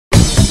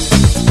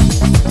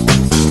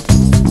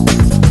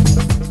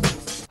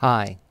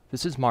Hi,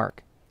 this is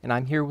Mark, and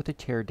I'm here with a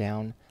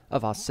teardown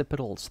of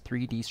Occipital's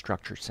 3D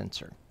structure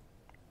sensor.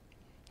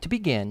 To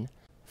begin,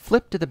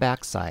 flip to the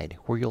back side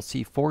where you'll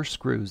see 4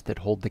 screws that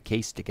hold the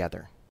case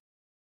together.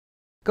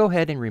 Go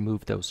ahead and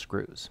remove those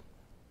screws.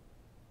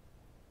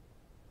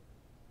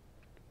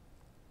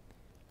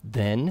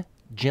 Then,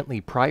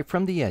 gently pry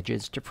from the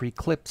edges to free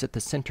clips at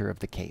the center of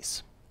the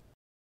case.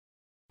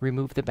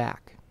 Remove the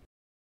back.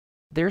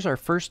 There's our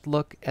first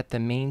look at the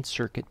main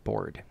circuit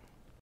board.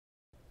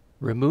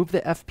 Remove the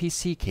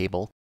FPC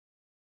cable,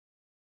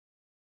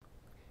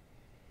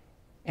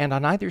 and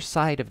on either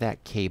side of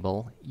that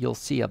cable you'll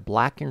see a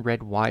black and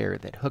red wire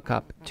that hook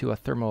up to a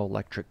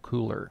thermoelectric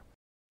cooler.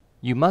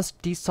 You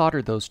must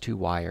desolder those 2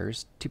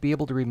 wires to be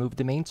able to remove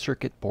the main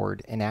circuit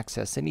board and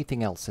access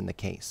anything else in the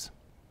case.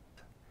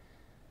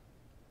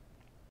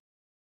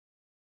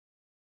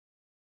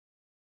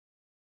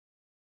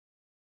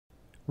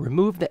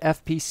 Remove the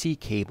FPC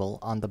cable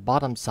on the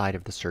bottom side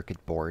of the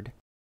circuit board.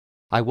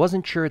 I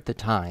wasn't sure at the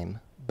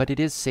time, but it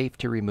is safe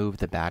to remove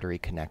the battery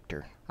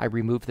connector. I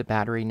remove the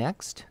battery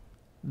next.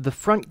 The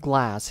front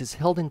glass is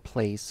held in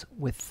place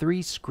with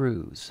 3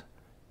 screws,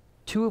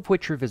 2 of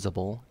which are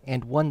visible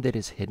and 1 that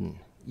is hidden.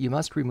 You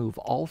must remove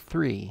all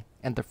 3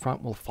 and the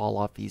front will fall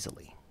off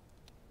easily.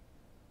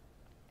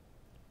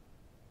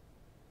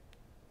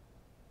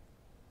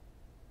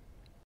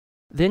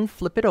 Then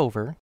flip it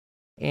over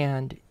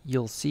and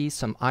you'll see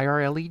some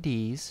IR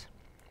LEDs,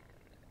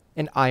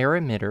 an IR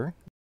emitter,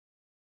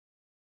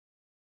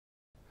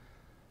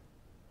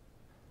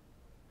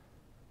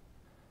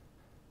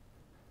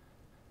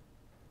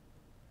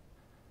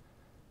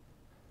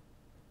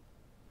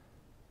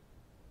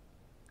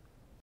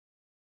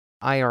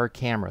 IR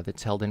camera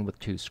that's held in with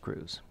 2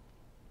 screws.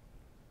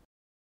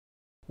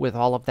 With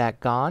all of that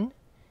gone,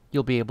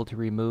 you'll be able to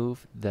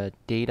remove the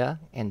data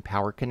and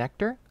power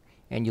connector,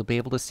 and you'll be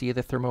able to see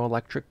the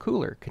thermoelectric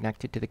cooler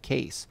connected to the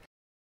case.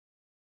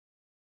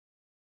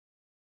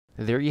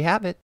 There you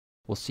have it.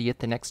 We'll see you at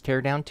the next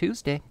Teardown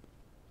Tuesday.